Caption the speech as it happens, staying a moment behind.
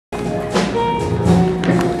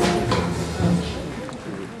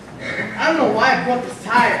I brought this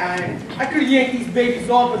tire iron. I could yank these babies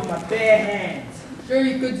off with my bare hands. Sure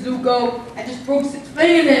you could, Zuko. I just broke 6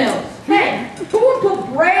 fingernails. Hey, who would put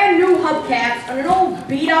brand new hubcaps on an old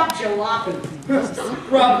beat-up jalopy?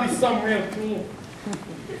 Probably some real cool.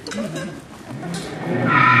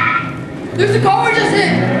 There's a car we just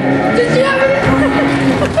hit. Did you have it?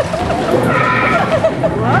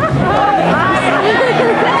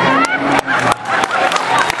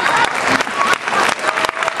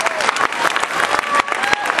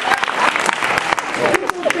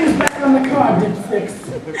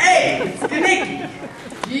 Hey, it's Kaneki.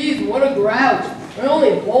 Jeez, what a grouch. And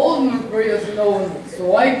only Bolden for us to know when it's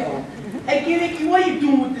so icon. Hey, Kaneki, what are you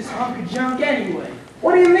doing with this hunk of junk anyway?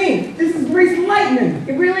 What do you mean? This is Grease Lightnin.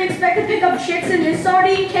 You really expect to pick up chicks in this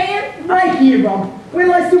sardine can? Right here, Bum. Wait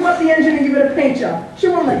till I soup up the engine and give it a paint job. She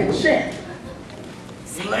won't like a champ.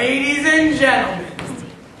 Ladies and gentlemen,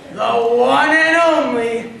 the one and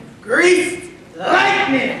only Grease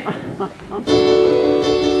Lightnin.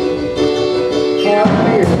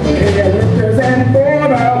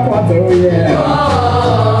 And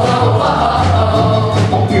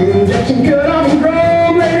fuel injection cut off and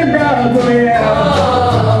chrome bladed bronze, oh yeah.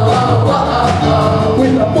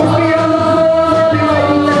 With a 40 on the floor, early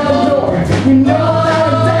lighting at the door. We know how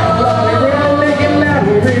it's out, but we really make it loud.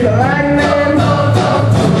 We breathe the lightning.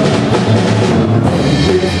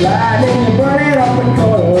 Grease lightning, you burn it off and go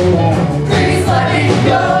around. Grease lightning,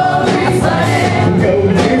 go, grease lightning. Go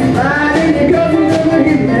grease lightning, you go to the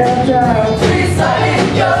heat now, child. Grease lightning,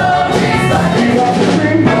 go, grease lightning. You got the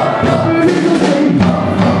spring, you got the spring.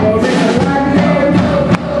 Go grease lightning.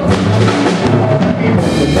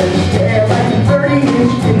 The best hair like a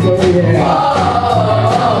 30-inch tickle, yeah.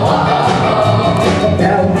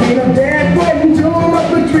 Now keep them dead, waiting to them up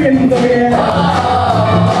the trims, oh yeah.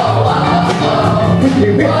 With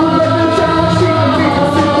your big with the child, she can be the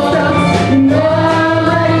superstar. You know I'm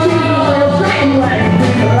right, she's the real something like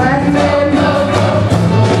Grease lightning.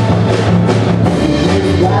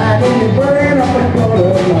 Grease lightning, you burn up a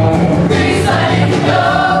quarter mile. Grease lightning, go,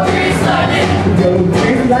 grease lightning. Go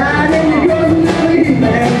grease lightning, you go to the heat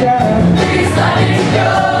man down. Grease lightning, go,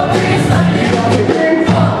 grease lightning. You got the ring,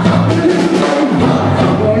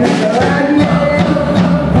 going into lightning.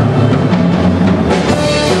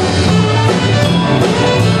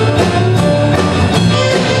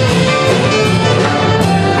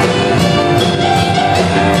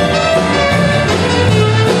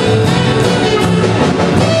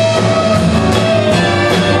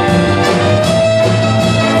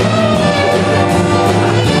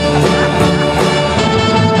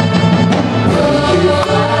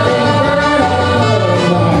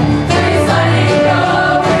 Grease lightning, go,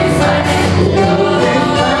 grease lightning.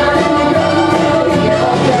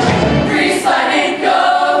 Grease lightning, go,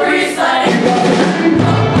 grease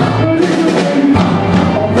lightning.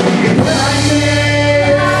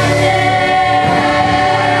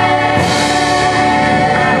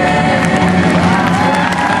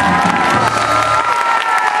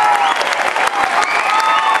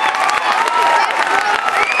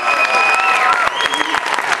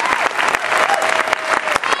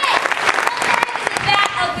 That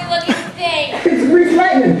ugly looking thing. It's Grease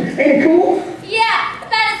lightning. Ain't it cool? Yeah,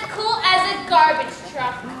 about as cool as a garbage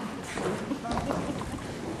truck.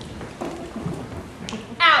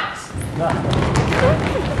 Out.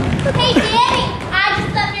 Hey, Danny, I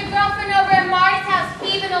just left your girlfriend over at Marty's house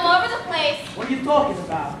heaving all over the place. What are you talking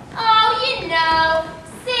about? Oh, you know,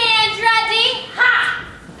 Sandra D. Ha!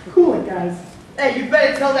 Cool it, guys. Hey, you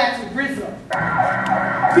better tell that to Rizzo.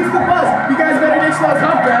 Fix the buzz. You guys better ditch those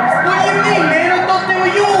hubcaps. What do you mean, man? I thought they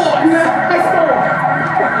were yours. I stole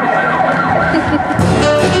them.